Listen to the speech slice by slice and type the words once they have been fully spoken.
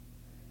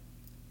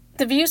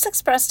The views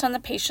expressed on the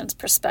patient's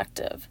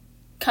perspective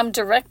come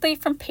directly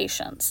from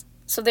patients,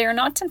 so they are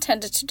not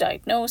intended to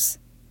diagnose,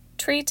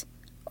 treat,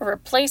 or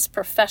replace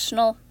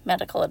professional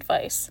medical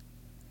advice.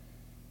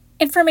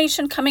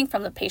 Information coming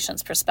from the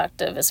patient's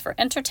perspective is for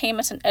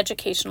entertainment and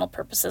educational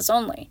purposes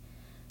only,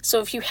 so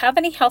if you have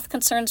any health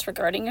concerns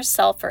regarding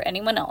yourself or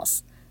anyone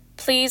else,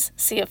 please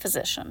see a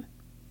physician.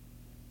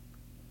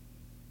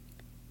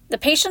 The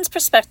Patient's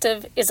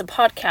Perspective is a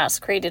podcast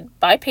created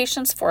by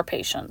patients for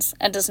patients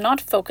and does not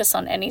focus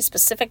on any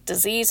specific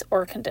disease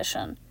or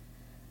condition.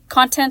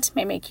 Content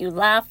may make you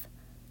laugh,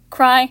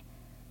 cry,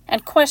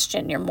 and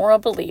question your moral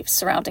beliefs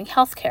surrounding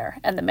healthcare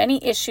and the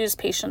many issues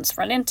patients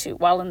run into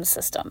while in the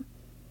system.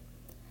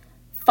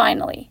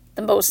 Finally,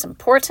 the most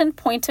important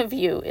point of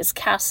view is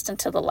cast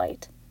into the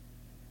light.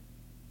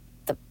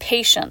 The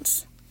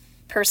patient's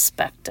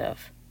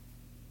perspective.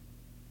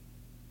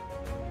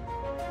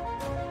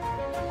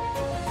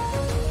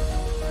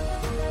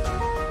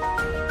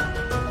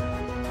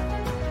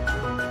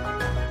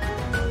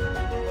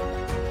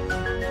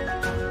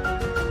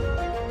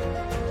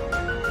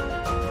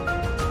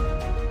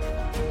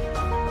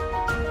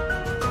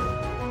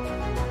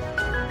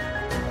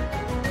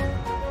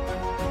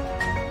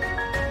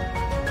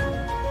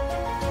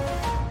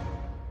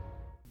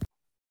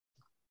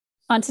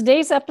 On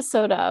today's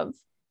episode of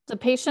The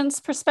Patient's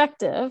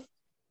Perspective,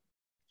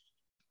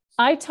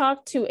 I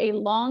talked to a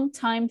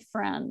longtime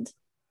friend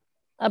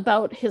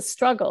about his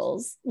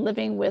struggles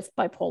living with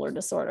bipolar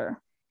disorder.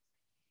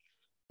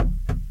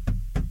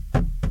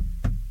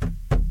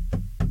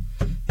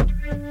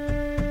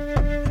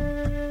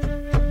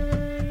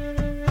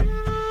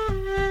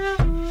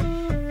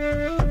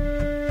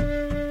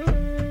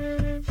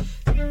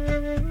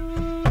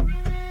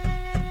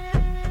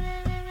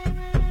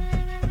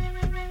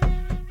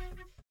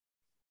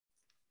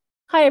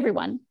 Hi,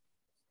 everyone.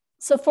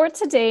 So for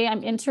today,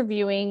 I'm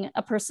interviewing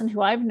a person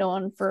who I've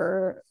known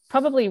for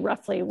probably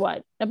roughly,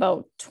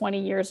 about 20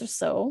 years or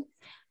so.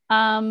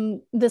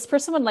 This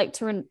person would like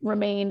to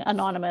remain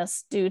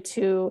anonymous due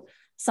to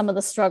some of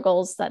the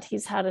struggles that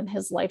he's had in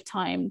his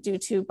lifetime due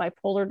to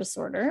bipolar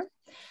disorder.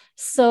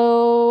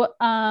 So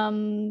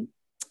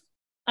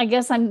I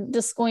guess I'm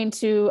just going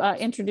to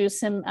introduce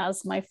him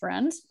as my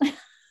friend.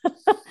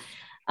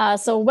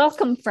 So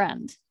welcome,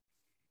 friend.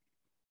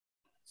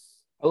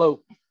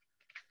 Hello.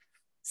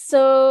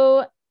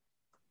 So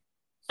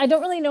I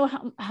don't really know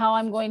how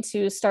I'm going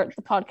to start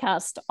the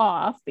podcast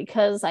off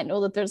because I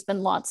know that there's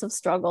been lots of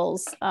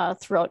struggles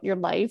throughout your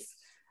life.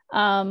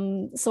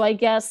 So I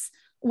guess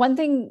one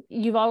thing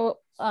you've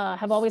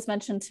have always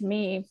mentioned to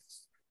me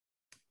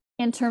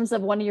in terms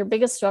of one of your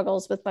biggest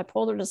struggles with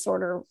bipolar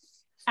disorder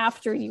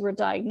after you were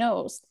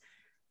diagnosed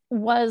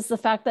was the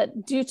fact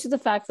that due to the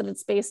fact that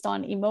it's based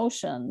on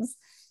emotions,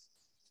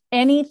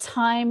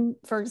 anytime,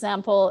 for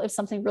example, if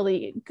something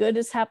really good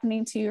is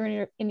happening to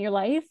you in your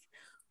life,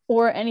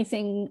 or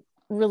anything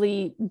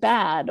really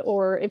bad,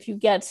 or if you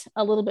get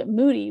a little bit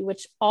moody,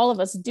 which all of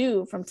us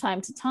do from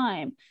time to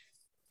time,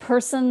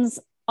 persons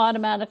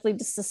automatically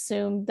just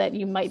assume that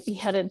you might be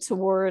headed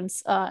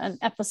towards an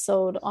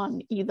episode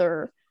on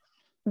either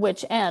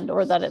which end,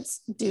 or that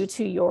it's due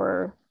to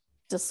your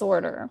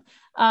disorder.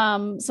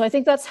 So I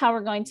think that's how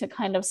we're going to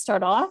kind of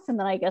start off, and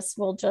then I guess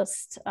we'll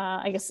just,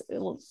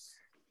 it'll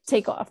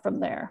take off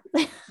from there.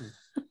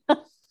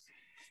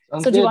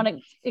 So do you want to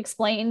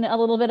explain a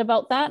little bit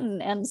about that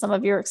and some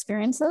of your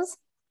experiences?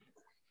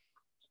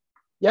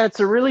 Yeah, it's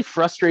a really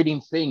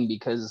frustrating thing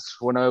because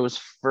when I was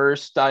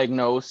first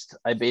diagnosed,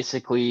 I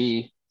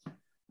basically,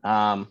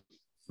 my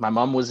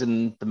mom was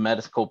in the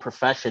medical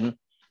profession.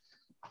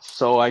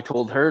 So I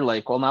told her,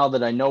 like, well, now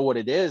that I know what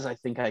it is, I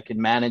think I can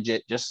manage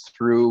it just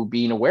through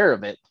being aware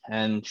of it.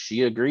 And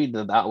she agreed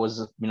that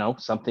was,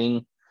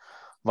 something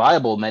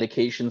viable.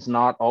 Medication's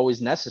not always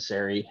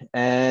necessary.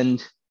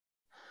 And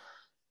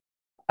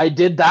I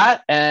did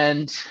that.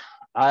 And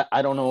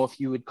I don't know if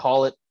you would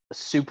call it a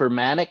super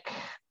manic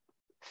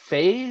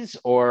phase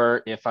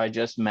or if I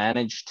just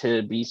managed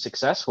to be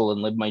successful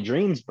and live my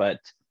dreams. But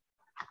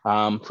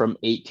from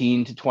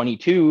 18 to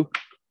 22,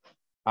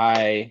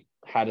 I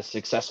had a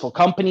successful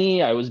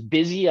company. I was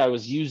busy. I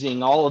was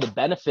using all of the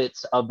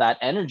benefits of that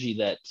energy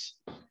that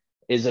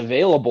is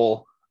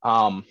available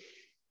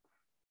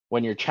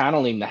when you're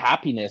channeling the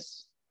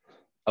happiness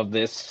of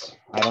this.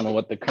 I don't know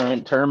what the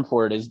current term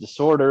for it is,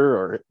 disorder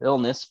or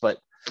illness, but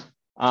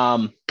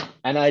and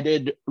I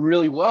did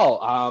really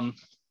well.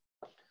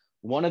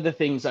 One of the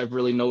things I've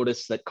really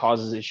noticed that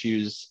causes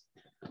issues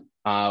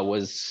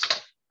was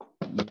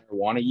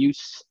marijuana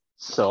use.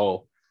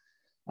 So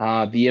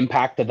the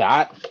impact of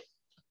that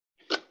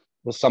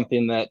was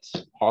something that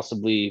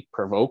possibly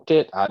provoked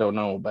it. I don't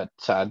know, but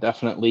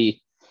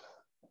definitely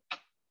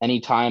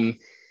anytime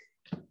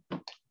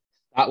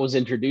that was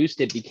introduced,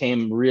 it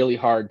became really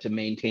hard to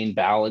maintain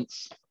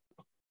balance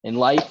in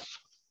life.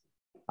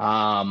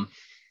 And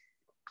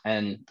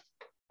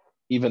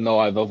even though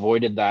I've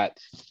avoided that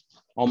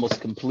almost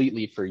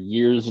completely for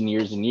years and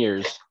years and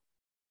years,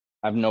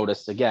 I've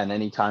noticed, again,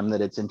 anytime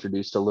that it's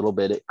introduced a little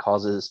bit, it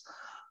causes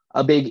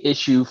a big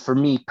issue for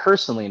me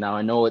personally. Now,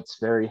 I know it's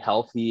very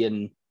healthy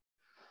and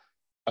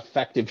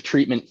effective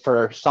treatment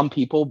for some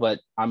people, but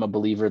I'm a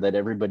believer that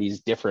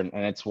everybody's different.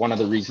 And it's one of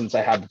the reasons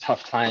I had a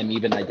tough time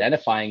even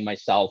identifying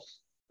myself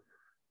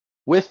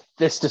with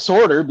this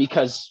disorder,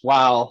 because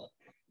while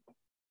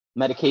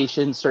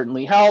medication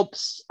certainly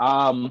helps,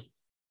 one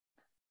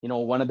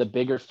of the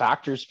bigger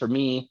factors for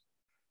me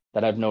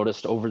that I've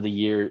noticed over the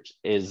years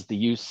is the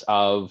use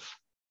of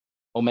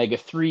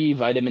omega-3,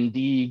 vitamin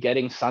D,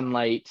 getting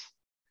sunlight,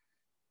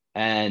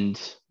 and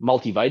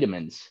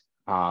multivitamins.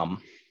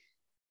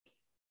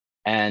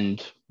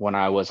 And when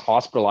I was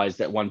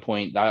hospitalized at one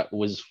point, that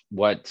was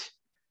what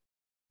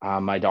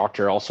my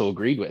doctor also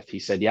agreed with. He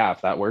said, yeah,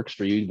 if that works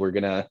for you, we're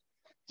going to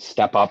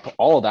step up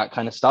all of that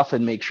kind of stuff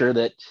and make sure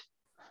that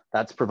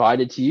that's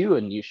provided to you,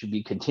 and you should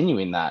be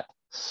continuing that.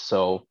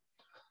 So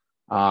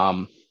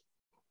I'm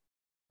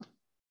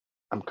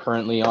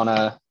currently on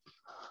a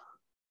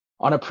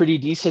pretty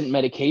decent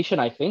medication.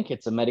 I think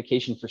it's a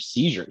medication for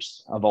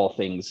seizures, of all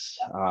things,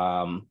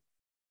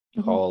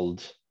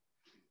 called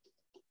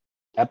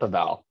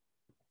Epival.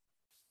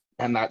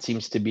 And that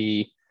seems to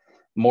be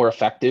more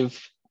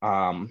effective.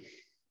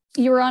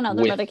 You were on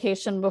other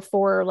medication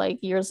before,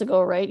 like years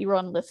ago, right? You were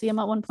on lithium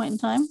at one point in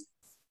time?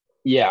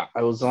 Yeah,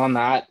 I was on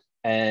that,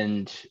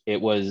 and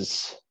it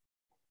was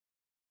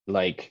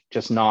like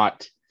just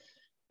not,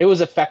 it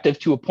was effective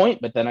to a point,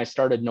 but then I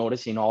started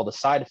noticing all the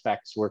side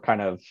effects were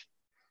kind of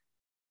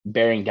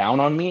bearing down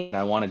on me, and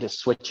I wanted to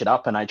switch it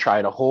up, and I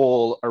tried a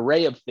whole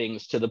array of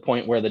things to the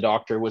point where the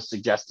doctor was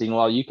suggesting,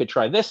 well, you could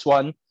try this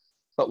one,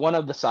 but one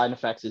of the side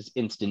effects is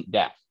instant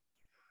death.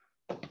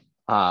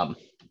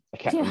 I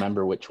can't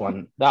remember which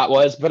one that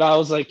was, but I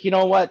was like, you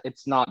know what?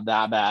 It's not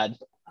that bad.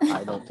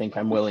 I don't think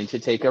I'm willing to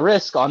take a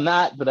risk on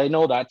that, but I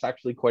know that's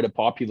actually quite a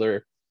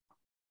popular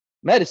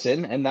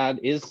medicine, and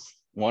that is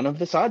one of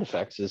the side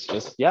effects is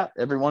just,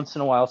 every once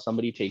in a while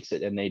somebody takes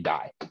it and they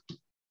die.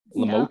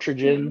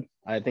 Lamotrigine,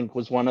 I think,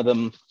 was one of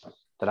them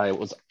that I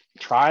was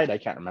tried. I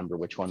can't remember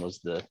which one was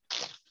the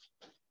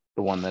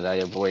one that I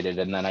avoided,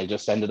 and then I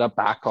just ended up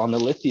back on the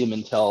lithium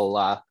until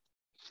I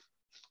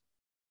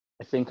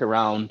think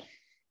around,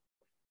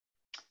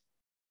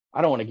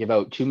 I don't want to give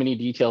out too many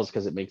details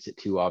because it makes it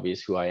too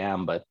obvious who I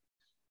am, but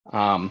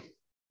a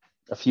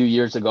few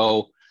years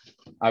ago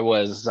I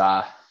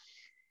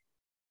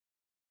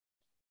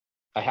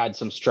had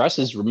some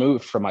stresses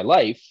removed from my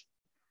life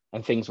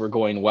and things were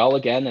going well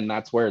again, and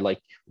that's where,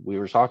 like we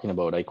were talking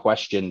about, I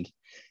questioned,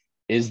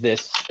 is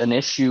this an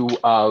issue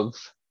of,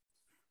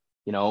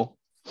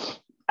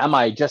 am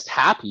I just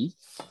happy?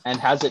 And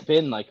has it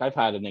been, like, I've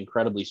had an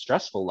incredibly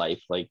stressful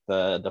life. Like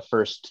the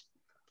first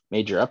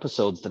major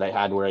episodes that I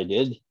had where I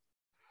did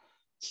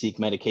seek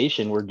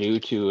medication were due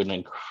to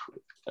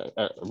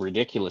a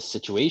ridiculous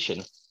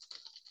situation.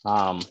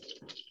 And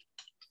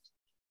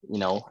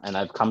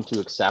I've come to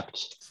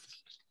accept,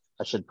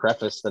 I should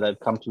preface that I've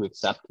come to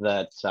accept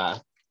that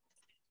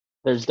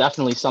there's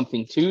definitely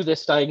something to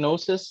this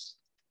diagnosis.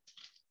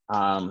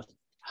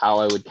 How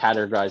I would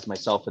categorize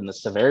myself in the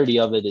severity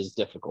of it is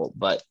difficult,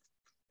 but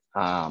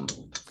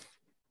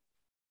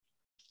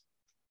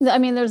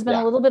there's been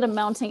a little bit of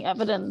mounting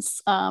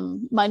evidence.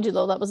 Mind you,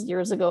 though, that was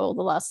years ago,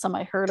 the last time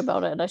I heard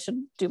about it. I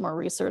should do more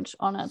research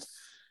on it.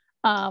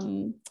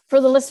 For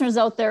the listeners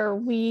out there,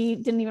 we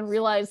didn't even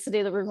realize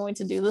today that we were going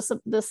to do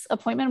this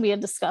appointment. We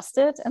had discussed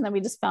it, and then we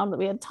just found that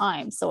we had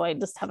time. So I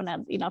just haven't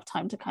had enough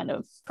time to kind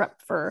of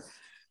prep for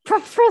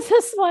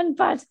this one.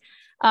 But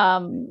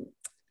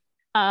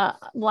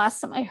last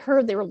time I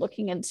heard, they were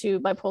looking into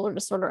bipolar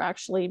disorder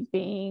actually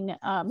being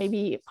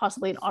maybe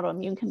possibly an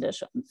autoimmune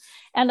condition.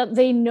 And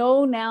they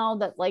know now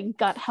that, like,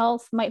 gut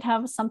health might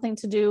have something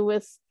to do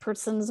with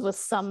persons with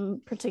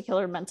some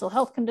particular mental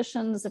health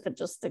conditions. If it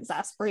just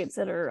exasperates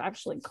it or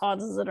actually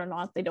causes it or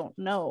not, they don't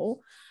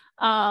know.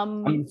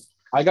 I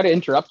got to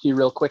interrupt you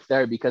real quick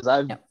there, because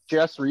I've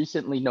just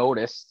recently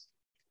noticed,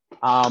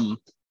 I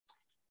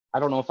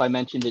don't know if I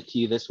mentioned it to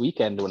you this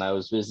weekend when I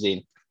was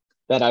visiting,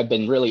 that I've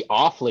been really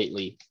off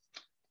lately,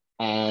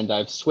 and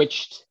I've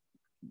switched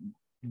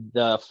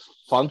the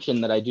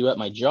function that I do at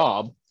my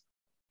job.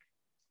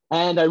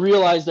 And I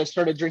realized I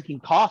started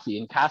drinking coffee,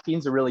 and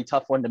caffeine's a really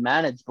tough one to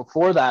manage.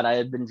 Before that, I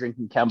had been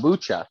drinking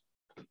kombucha.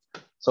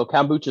 So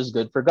kombucha is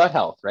good for gut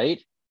health,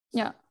 right?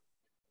 Yeah.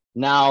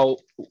 Now,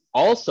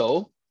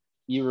 also,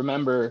 you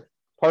remember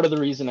part of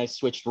the reason I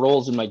switched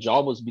roles in my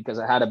job was because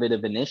I had a bit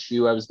of an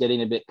issue. I was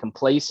getting a bit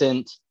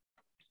complacent.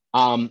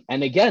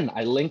 And again,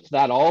 I linked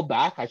that all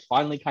back. I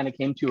finally kind of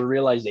came to a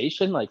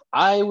realization, like,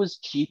 I was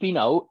cheaping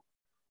out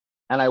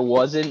and I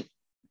wasn't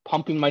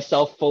pumping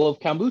myself full of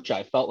kombucha.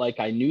 I felt like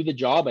I knew the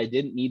job. I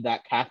didn't need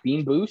that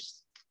caffeine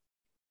boost.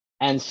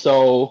 And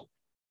so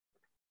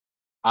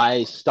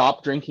I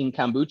stopped drinking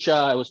kombucha.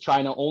 I was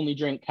trying to only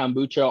drink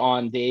kombucha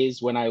on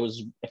days when I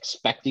was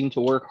expecting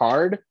to work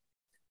hard.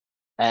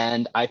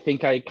 And I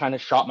think I kind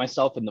of shot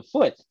myself in the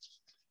foot,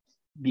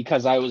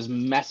 because I was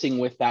messing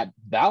with that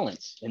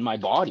balance in my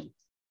body.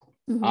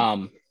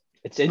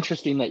 It's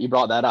interesting that you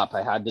brought that up.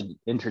 I had to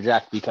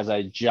interject because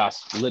I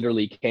just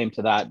literally came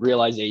to that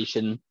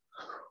realization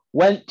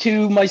went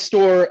to my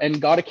store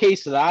and got a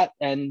case of that,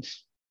 and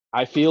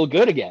I feel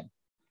good again.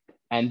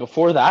 And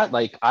before that,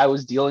 like, I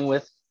was dealing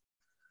with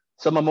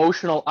some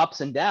emotional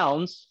ups and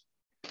downs,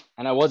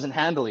 and I wasn't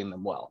handling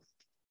them well.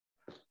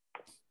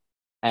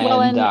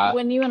 Well, And and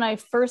when you and I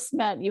first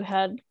met, you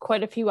had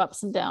quite a few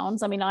ups and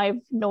downs. I mean,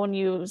 I've known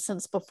you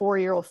since before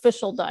your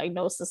official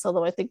diagnosis,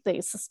 although I think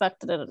they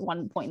suspected it at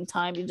one point in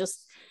time. You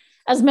just,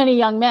 as many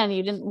young men,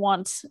 you didn't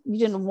want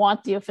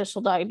the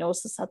official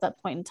diagnosis at that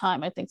point in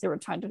time. I think they were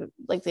trying to,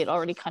 like, they'd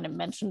already kind of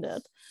mentioned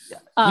it.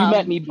 you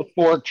met me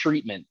before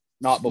treatment,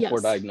 not before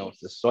Yes.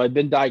 diagnosis. So I'd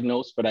been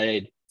diagnosed, but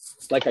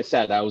like I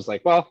said, I was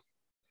like, well,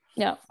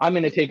 yeah, I'm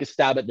going to take a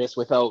stab at this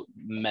without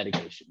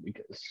medication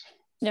because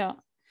yeah.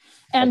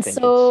 And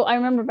so I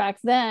remember back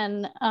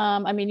then,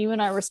 I mean, you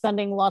and I were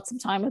spending lots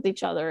of time with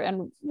each other,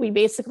 and we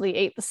basically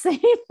ate the same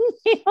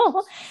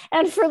meal.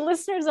 And for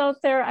listeners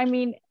out there, I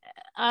mean,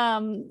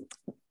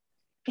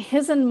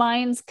 his and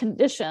mine's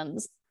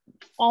conditions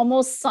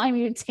almost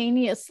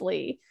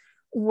simultaneously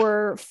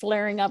were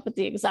flaring up at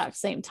the exact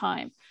same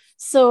time.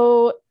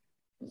 So,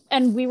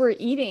 and we were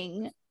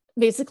eating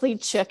basically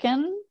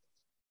chicken,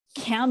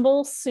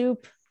 Campbell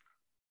soup,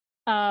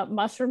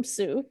 mushroom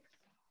soup,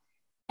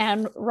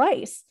 and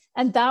rice.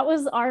 And that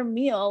was our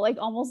meal, like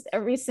almost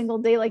every single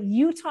day. Like,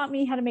 you taught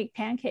me how to make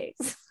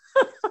pancakes.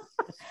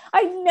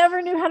 I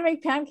never knew how to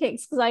make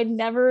pancakes because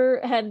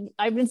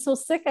I've been so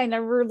sick. I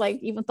never like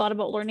even thought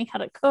about learning how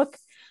to cook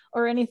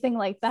or anything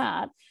like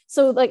that.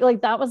 So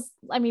like that was,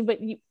 I mean,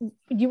 but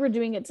you were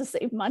doing it to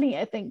save money,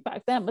 I think,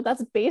 back then, but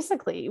that's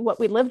basically what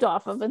we lived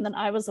off of. And then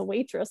I was a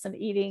waitress and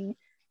eating,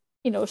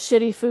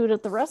 shitty food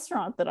at the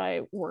restaurant that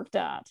I worked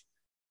at,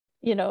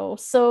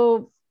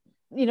 so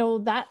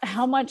that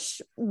how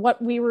much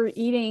what we were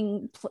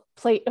eating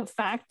played a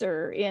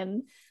factor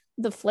in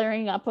the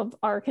flaring up of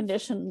our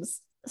conditions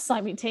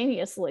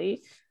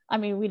simultaneously. I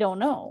mean, we don't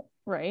know,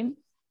 right?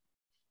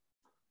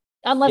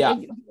 Unless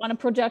if you want to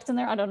project in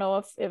there. I don't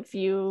know if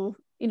you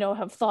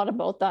have thought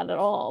about that at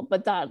all,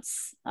 but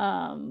that's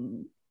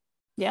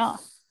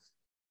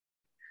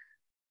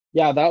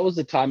yeah, that was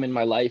a time in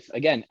my life.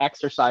 Again,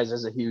 exercise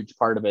is a huge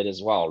part of it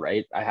as well,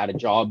 right? I had a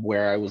job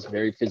where I was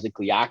very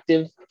physically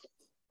active,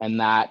 and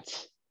that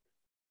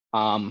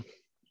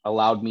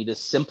allowed me to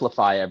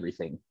simplify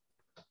everything.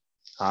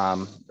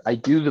 I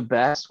do the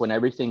best when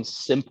everything's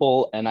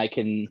simple and I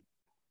can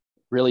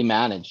really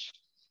manage,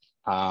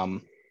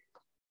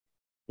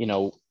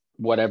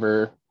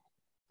 whatever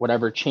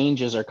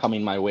changes are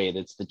coming my way.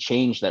 That's the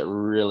change that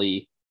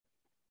really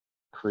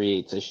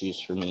creates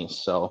issues for me.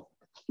 So,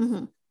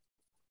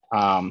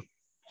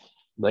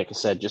 like I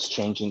said, just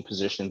changing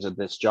positions at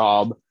this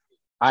job,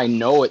 I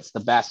know it's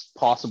the best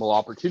possible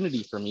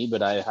opportunity for me,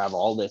 but I have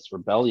all this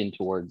rebellion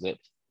towards it.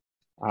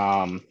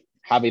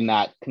 Having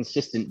that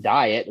consistent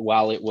diet,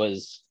 while it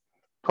was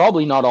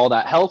probably not all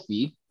that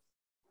healthy,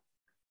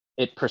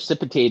 it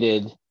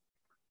precipitated,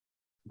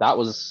 that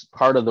was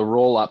part of the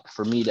roll up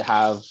for me to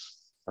have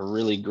a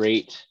really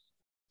great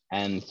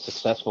and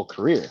successful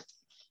career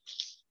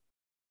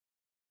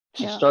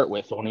to start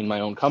with, owning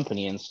my own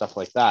company and stuff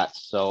like that.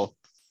 So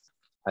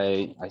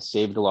I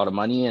saved a lot of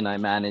money and I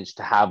managed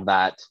to have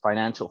that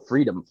financial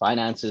freedom.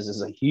 Finances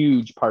is a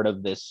huge part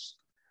of this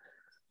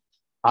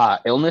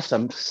illness.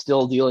 I'm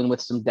still dealing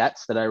with some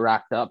debts that I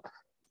racked up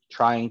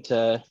trying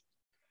to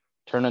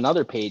turn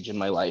another page in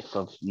my life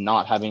of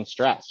not having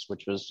stress,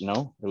 which was,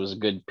 it was a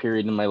good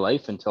period in my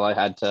life until I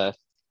had to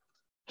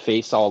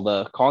face all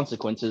the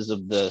consequences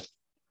of the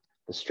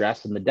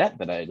stress and the debt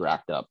that I had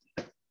racked up.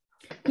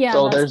 Yeah.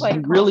 So there's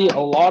really a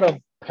lot of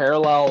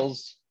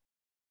parallels.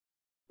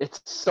 It's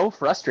so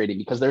frustrating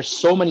because there's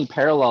so many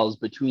parallels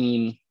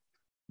between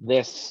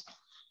this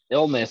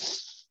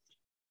illness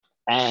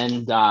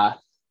and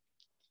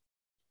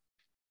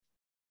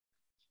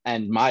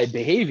my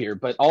behavior,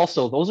 but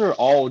also those are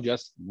all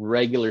just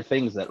regular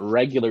things that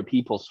regular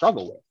people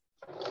struggle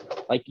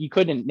with. Like, you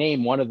couldn't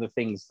name one of the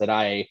things that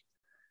I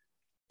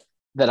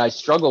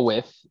struggle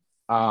with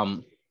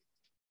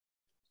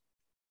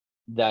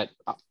that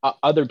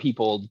other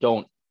people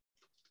don't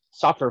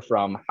suffer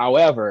from.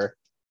 However,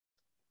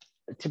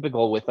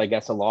 typical with, I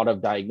guess, a lot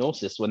of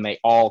diagnosis, when they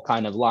all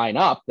kind of line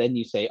up, then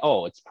you say,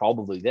 oh, it's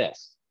probably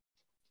this,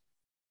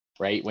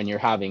 right? When you're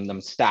having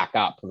them stack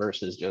up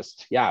versus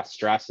just,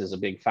 stress is a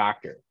big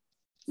factor.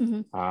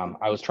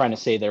 I was trying to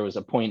say there was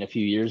a point a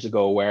few years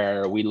ago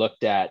where we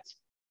looked at,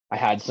 I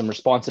had some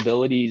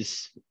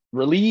responsibilities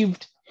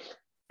relieved,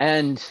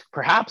 and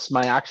perhaps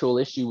my actual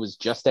issue was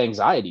just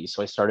anxiety.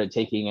 So I started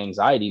taking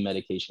anxiety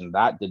medication.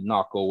 That did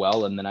not go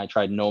well. And then I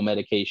tried no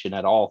medication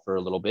at all for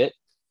a little bit.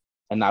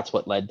 And that's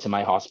what led to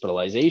my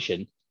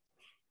hospitalization.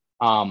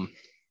 But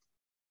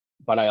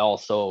I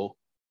also,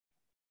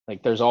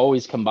 like, there's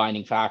always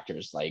combining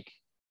factors. Like,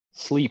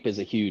 sleep is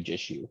a huge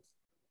issue.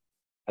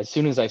 As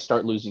soon as I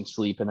start losing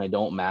sleep and I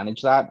don't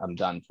manage that, I'm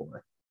done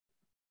for.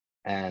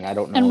 And I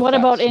don't And know if what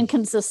about that's,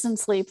 inconsistent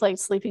sleep, like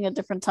sleeping at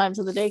different times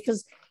of the day?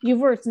 Because you've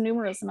worked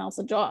numerous amounts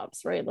of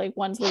jobs, right? Like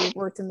ones where you've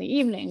worked in the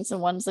evenings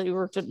and ones that you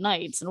worked at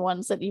nights and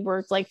ones that you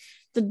worked like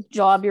the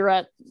job you're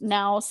at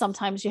now.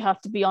 Sometimes you have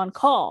to be on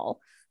call,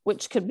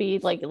 which could be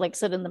like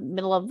said in the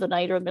middle of the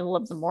night or middle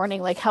of the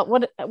morning. Like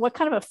what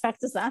kind of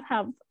effect does that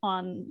have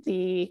on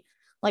the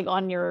like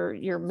on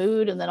your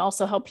mood, and then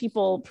also how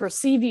people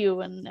perceive you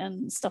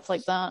and stuff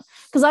like that?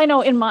 Because I know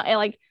in my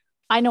like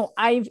I know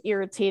I've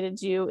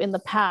irritated you in the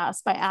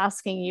past by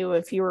asking you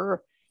if you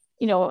were,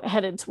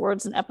 headed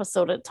towards an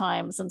episode at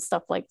times and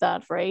stuff like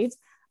that, right?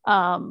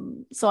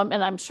 So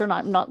I'm sure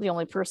I'm not the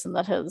only person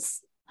that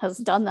has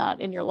done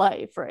that in your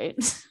life, right?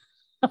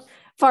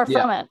 Far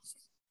yeah. from it.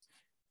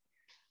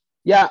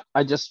 Yeah,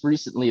 I just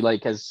recently,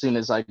 like, as soon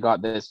as I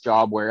got this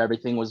job where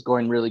everything was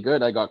going really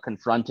good, I got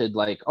confronted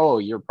like, oh,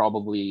 you're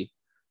probably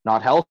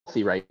not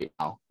healthy right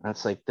now. And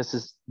it's like, this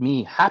is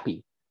me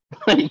happy.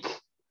 like,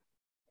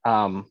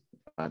 um,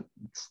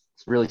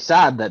 it's really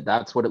sad that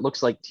that's what it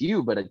looks like to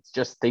you, but it's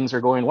just things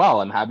are going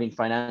well. I'm having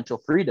financial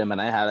freedom, and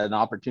I had an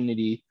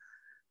opportunity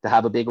to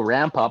have a big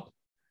ramp up,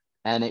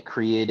 and it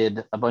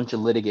created a bunch of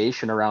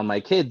litigation around my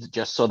kids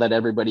just so that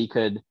everybody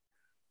could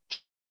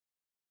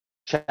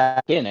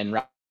check in and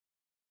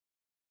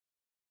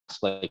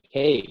like,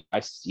 hey,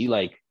 I see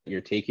like you're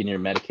taking your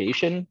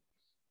medication.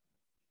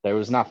 There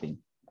was nothing.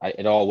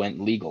 It all went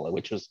legal,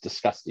 which was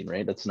disgusting,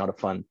 right? That's not a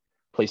fun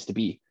place to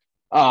be.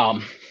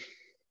 Um,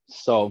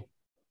 so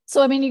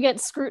So I mean, you get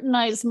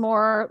scrutinized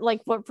more, like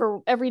what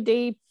for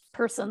everyday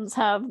persons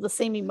have the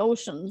same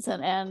emotions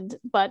and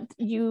but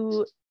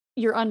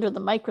you're under the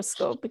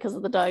microscope because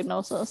of the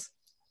diagnosis.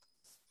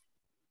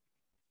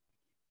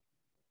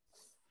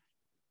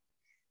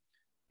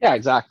 yeah,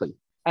 exactly.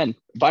 And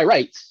by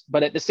rights,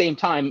 but at the same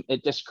time,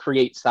 it just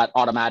creates that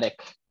automatic,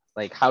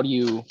 like, how do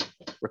you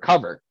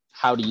recover?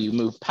 How do you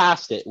move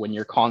past it when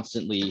you're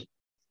constantly,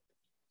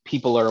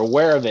 people are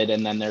aware of it,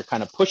 and then they're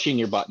kind of pushing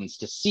your buttons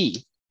to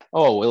see,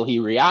 oh, will he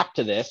react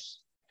to this?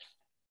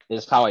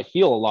 Is how I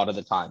feel a lot of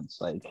the times.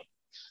 Like,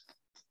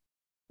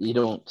 you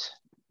don't,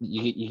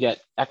 you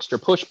get extra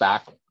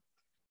pushback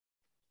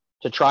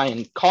to try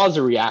and cause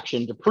a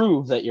reaction to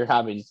prove that you're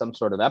having some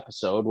sort of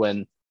episode,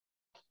 when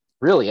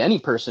really any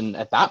person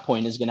at that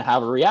point is going to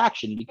have a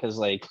reaction, because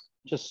like,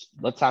 just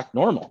let's act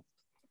normal.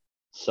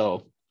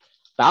 So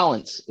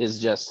balance is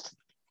just,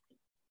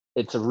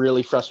 it's a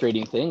really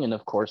frustrating thing. And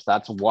of course,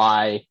 that's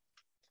why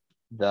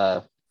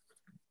the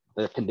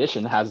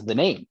condition has the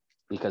name,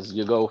 because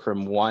you go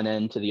from one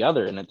end to the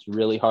other and it's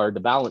really hard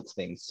to balance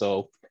things.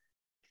 So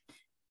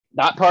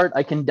that part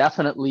I can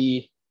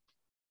definitely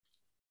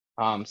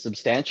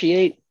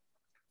substantiate.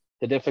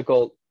 The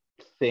difficult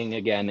thing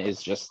again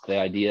is just the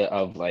idea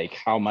of like,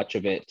 how much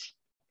of it,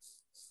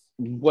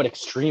 what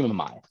extreme am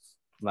I?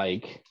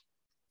 Like,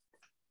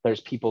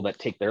 there's people that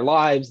take their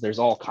lives, there's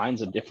all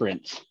kinds of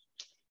different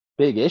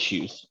big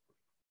issues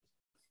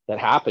that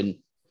happen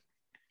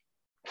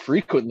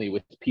frequently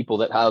with people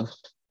that have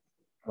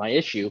my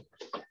issue.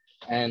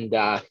 And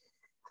yeah,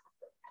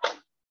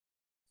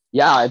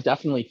 I've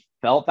definitely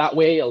felt that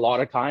way a lot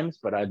of times,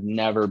 but I've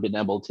never been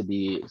able to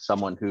be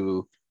someone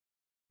who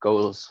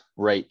goes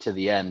right to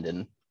the end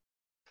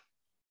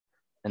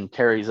and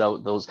carries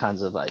out those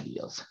kinds of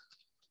ideas.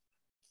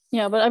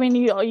 Yeah, but I mean,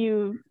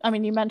 you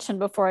mentioned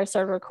before I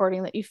started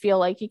recording that you feel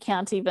like you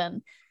can't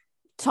even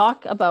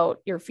talk about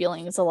your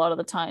feelings a lot of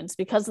the times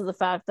because of the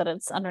fact that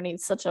it's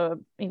underneath such a,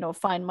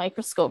 fine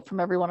microscope from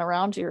everyone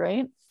around you,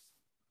 right?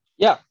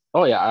 Yeah.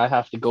 Oh yeah, I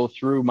have to go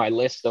through my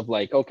list of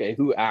like, okay,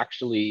 who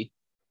actually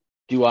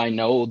do I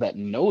know that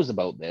knows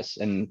about this,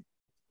 and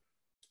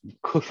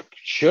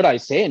should I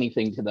say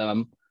anything to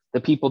them?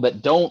 The people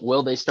that don't,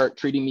 will they start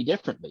treating me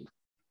differently?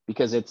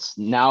 Because it's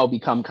now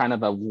become kind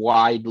of a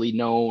widely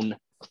known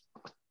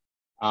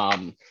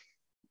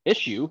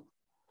issue.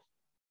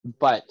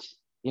 But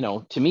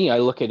to me, I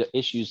look at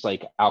issues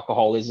like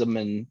alcoholism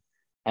and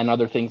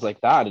other things like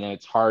that, and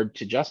it's hard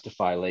to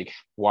justify like,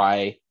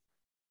 why,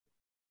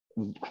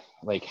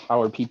 like,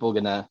 how are people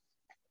gonna,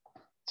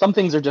 some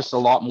things are just a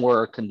lot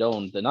more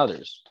condoned than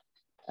others,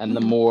 and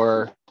the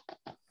more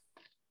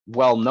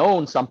well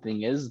known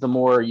something is, the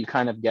more you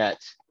kind of get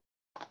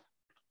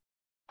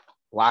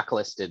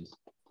blacklisted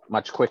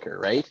much quicker,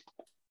 right?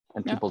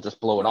 And Yeah. people just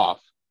blow it off,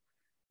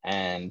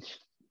 and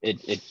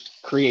it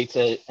creates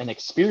an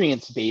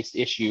experience-based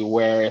issue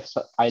where if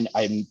I'm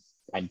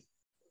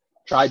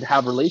tried to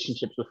have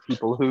relationships with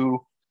people who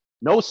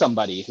know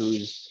somebody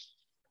who's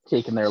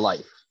taken their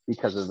life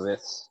because of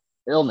this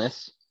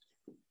illness,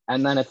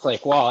 and then it's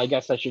like, well, I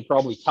guess I should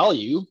probably tell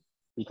you,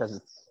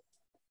 because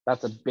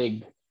that's a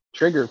big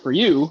trigger for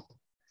you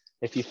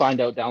if you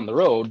find out down the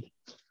road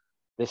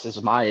this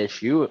is my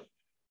issue,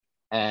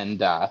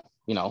 and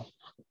you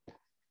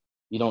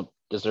don't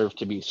deserve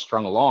to be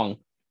strung along.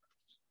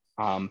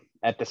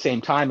 At the same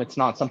time, it's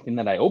not something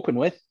that I open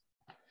with,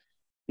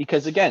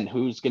 because again,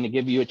 who's going to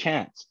give you a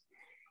chance,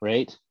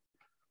 right?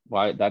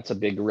 Why, that's a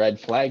big red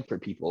flag for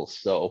people.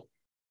 So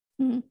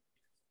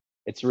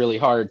it's really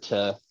hard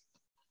to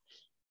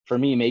for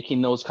me,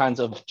 making those kinds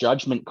of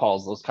judgment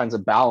calls, those kinds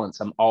of balance,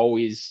 I'm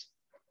always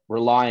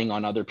relying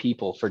on other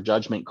people for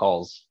judgment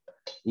calls.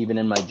 Even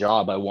in my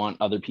job, I want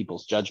other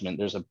people's judgment.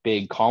 There's a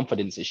big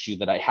confidence issue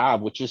that I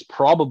have, which is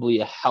probably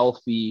the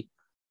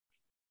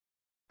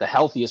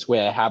healthiest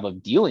way I have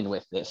of dealing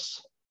with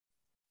this,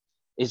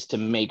 is to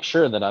make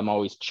sure that I'm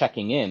always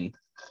checking in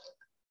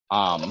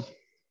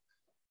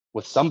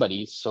with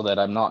somebody so that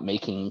I'm not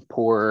making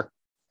poor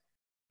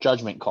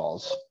judgment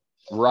calls.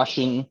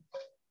 Rushing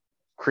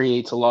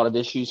creates a lot of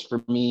issues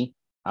for me.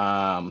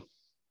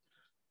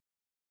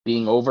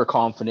 Being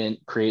overconfident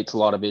creates a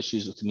lot of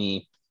issues with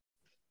me.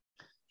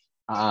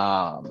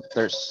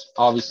 There's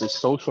obviously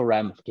social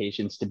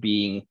ramifications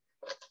to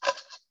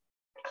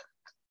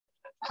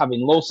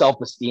having low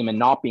self-esteem and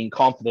not being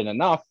confident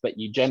enough, but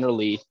you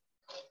generally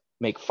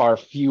make far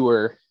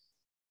fewer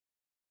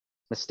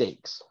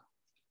mistakes.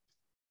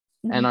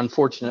 Mm-hmm. And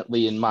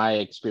unfortunately, in my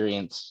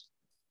experience,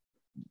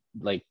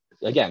 like,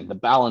 again, the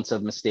balance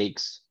of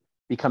mistakes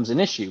becomes an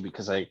issue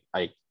because I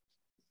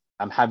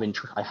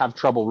have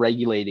trouble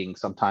regulating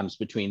sometimes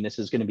between this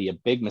is going to be a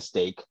big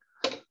mistake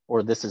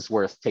or this is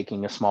worth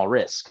taking a small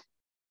risk.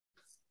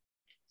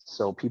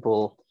 So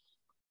people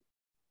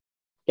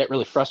get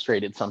really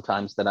frustrated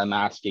sometimes that I'm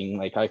asking,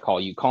 like, I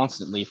call you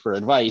constantly for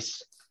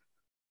advice,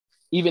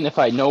 even if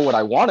I know what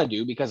I want to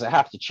do, because I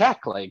have to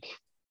check, like,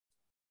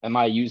 am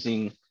I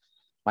using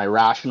my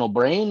rational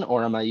brain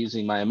or am I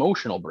using my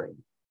emotional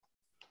brain?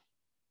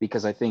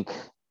 Because I think,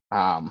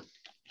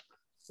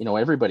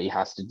 everybody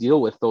has to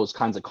deal with those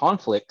kinds of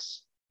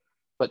conflicts,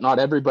 but not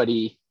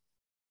everybody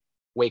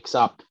wakes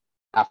up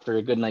after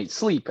a good night's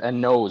sleep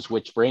and knows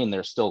which brain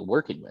they're still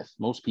working with.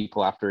 Most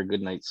people after a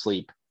good night's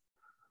sleep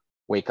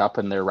wake up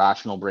and their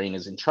rational brain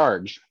is in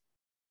charge.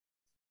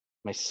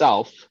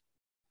 Myself,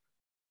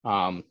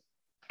 on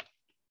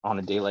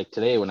a day like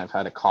today, when I've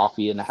had a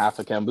coffee and a half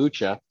a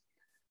kombucha,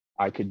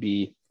 I could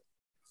be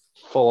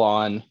full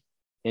on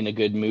in a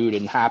good mood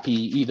and happy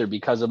either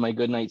because of my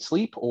good night's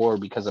sleep or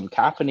because I'm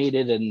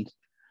caffeinated and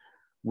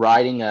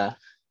riding a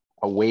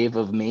wave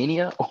of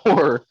mania,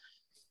 or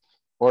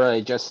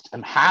I just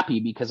am happy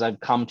because I've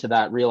come to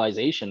that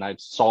realization.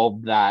 I've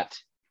solved that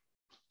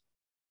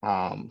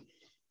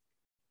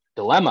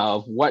dilemma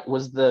of what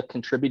was the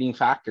contributing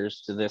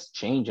factors to this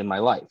change in my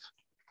life,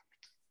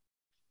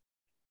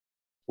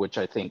 which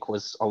I think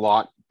was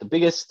the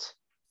biggest,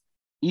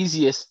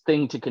 easiest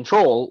thing to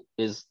control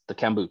is the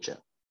kombucha.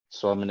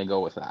 So I'm going to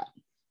go with that.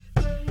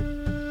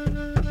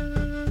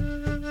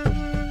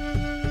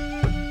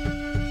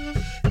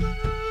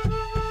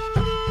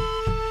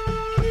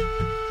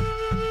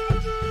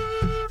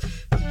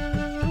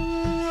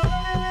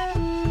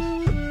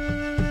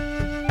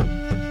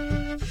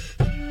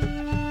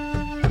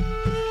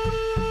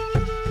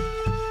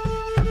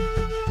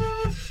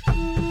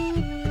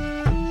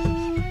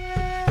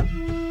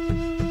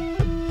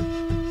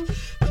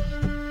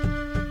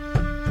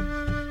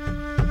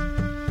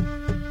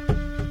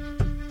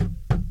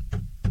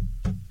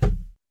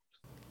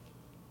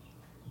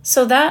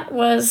 So that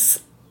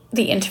was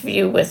the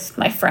interview with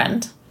my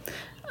friend.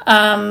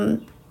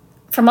 From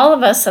all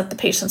of us at the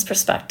patient's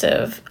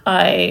perspective,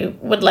 I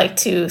would like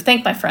to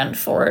thank my friend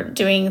for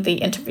doing the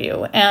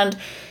interview. And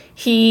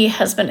he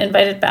has been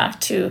invited back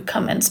to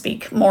come and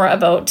speak more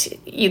about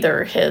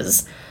either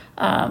his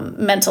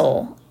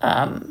mental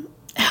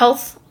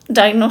health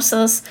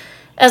diagnosis,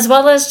 as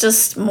well as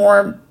just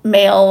more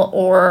male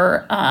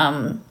or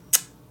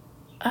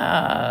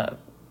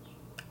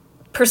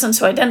persons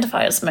who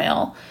identify as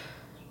male,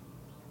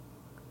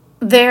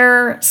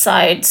 their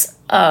sides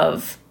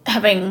of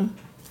having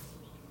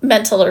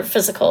mental or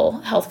physical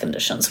health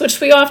conditions,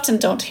 which we often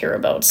don't hear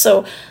about.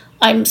 So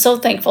I'm so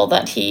thankful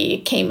that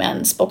he came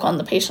and spoke on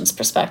the patient's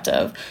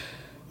perspective.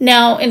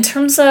 Now, in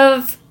terms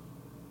of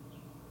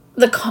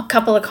the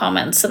couple of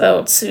comments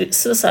about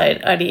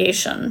suicide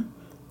ideation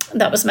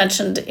that was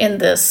mentioned in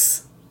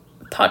this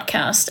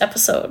podcast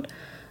episode,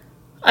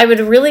 I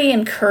would really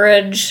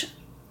encourage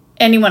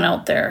anyone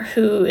out there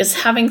who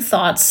is having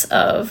thoughts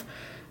of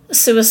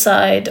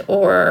suicide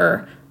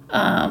or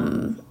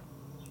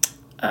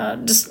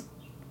just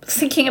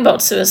thinking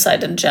about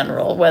suicide in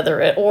general,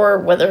 whether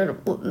or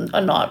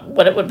not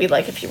what it would be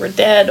like if you were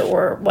dead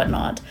or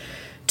whatnot,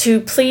 to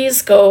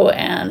please go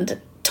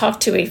and talk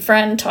to a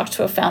friend, talk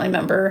to a family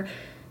member.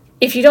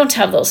 If you don't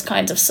have those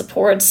kinds of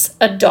supports,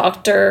 a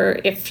doctor,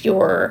 if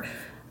you're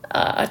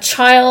a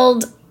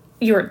child,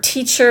 your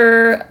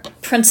teacher,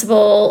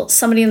 principal,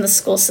 somebody in the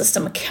school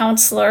system, a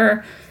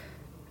counselor,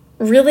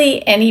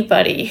 really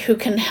anybody who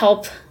can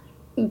help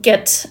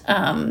get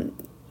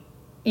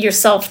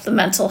yourself the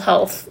mental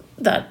health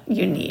that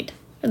you need.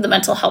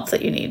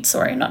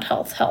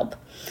 Help.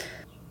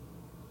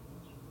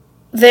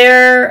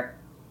 There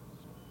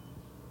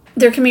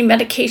can be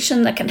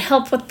medication that can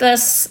help with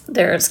this.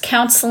 There's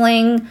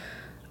counseling,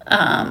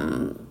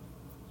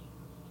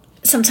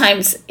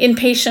 sometimes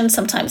inpatient,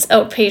 sometimes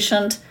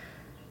outpatient.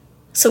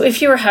 So if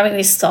you are having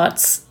these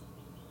thoughts,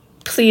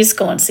 please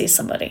go and see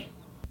somebody.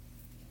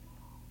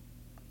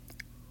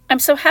 I'm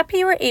so happy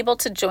you were able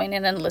to join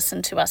in and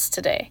listen to us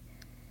today.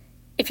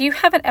 If you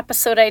have an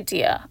episode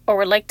idea or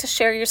would like to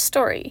share your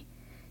story,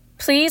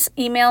 please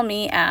email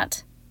me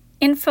at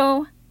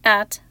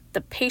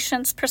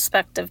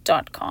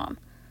info@thepatientsperspective.com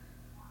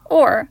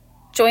or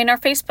join our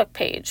Facebook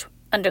page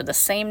under the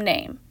same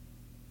name.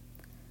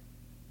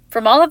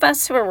 From all of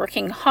us who are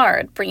working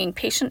hard bringing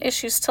patient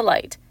issues to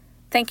light,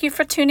 thank you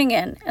for tuning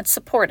in and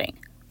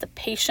supporting The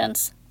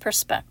Patient's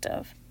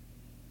Perspective.